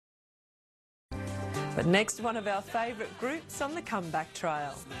But next, one of our favourite groups on the comeback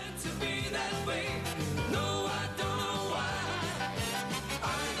trail.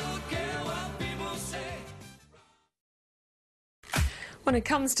 When it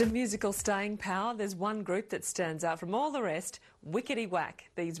comes to musical staying power, there's one group that stands out from all the rest, Wickety Wak.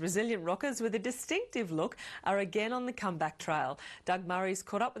 These resilient rockers with a distinctive look are again on the comeback trail. Doug Murray's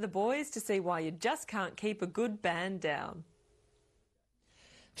caught up with the boys to see why you just can't keep a good band down.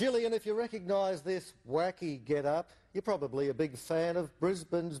 Gillian, if you recognise this wacky get-up, you're probably a big fan of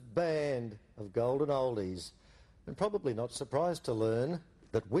Brisbane's band of golden oldies. And probably not surprised to learn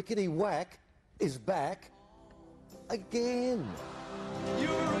that Wickety Wak is back again.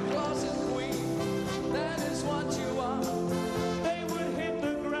 You're a closet queen, that is what you are. They would hit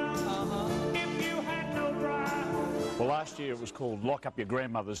the ground if you had no pride. Well, last year it was called Lock Up Your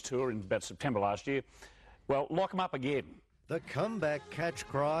Grandmother's Tour in about September last year. Well, lock 'em up again. The comeback catch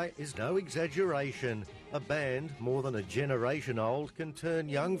cry is no exaggeration. A band more than a generation old can turn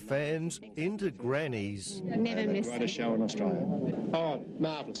young fans into grannies. Never miss Greatest show in Australia. Oh,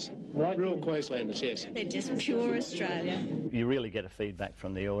 marvellous. Real Queenslanders, yes. They're just pure Australia. You really get a feedback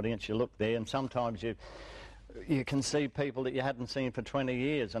from the audience. You look there and sometimes you can see people that you hadn't seen for 20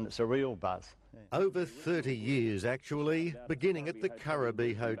 years and it's a real buzz. Over 30 years, actually, beginning at the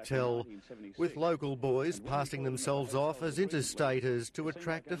Currabee Hotel, with local boys passing themselves off as interstaters to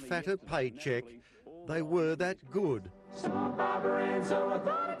attract a fatter paycheck. They were that good.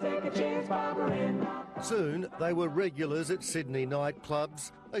 Soon, they were regulars at Sydney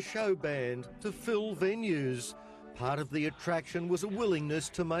nightclubs, a show band to fill venues. Part of the attraction was a willingness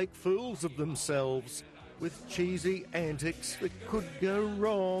to make fools of themselves, with cheesy antics that could go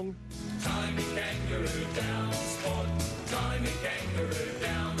wrong. Timey kangaroo down, sport. Timey kangaroo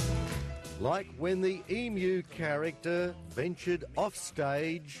down. Like when the emu character ventured off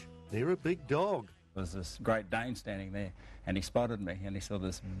stage near a big dog. There was this Great Dane standing there, and he spotted me, and he saw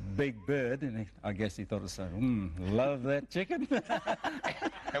this big bird, and I guess he thought it was so, love that chicken.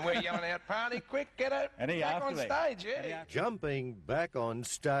 And we're yelling out, party, quick, get it And he back after on me. stage, yeah. Jumping back on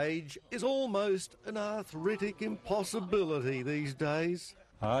stage is almost an arthritic impossibility these days.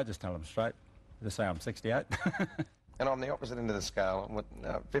 I just tell them straight. Just say I'm 68. And on the opposite end of the scale,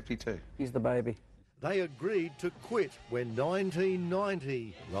 I'm 52. He's the baby. They agreed to quit when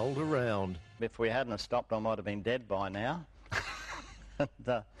 1990 rolled around. If we hadn't have stopped, I might have been dead by now.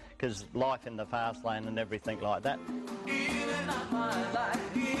 Because life in the fast lane and everything like that.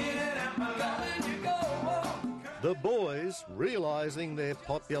 The boys, realising their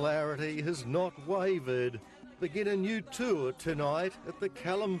popularity has not wavered, begin a new tour tonight at the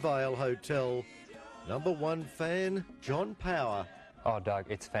Callum Vale Hotel. Number one fan, John Power. Oh, Doug,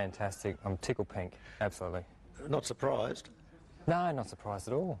 it's fantastic. I'm tickle pink, absolutely. Not surprised? No, not surprised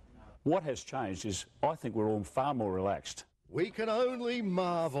at all. What has changed is I think we're all far more relaxed. We can only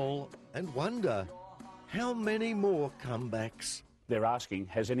marvel and wonder how many more comebacks. They're asking,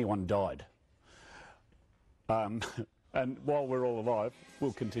 has anyone died? And while we're all alive,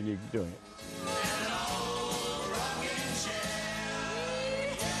 we'll continue doing it.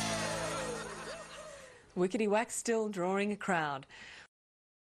 Wickety Wak still drawing a crowd.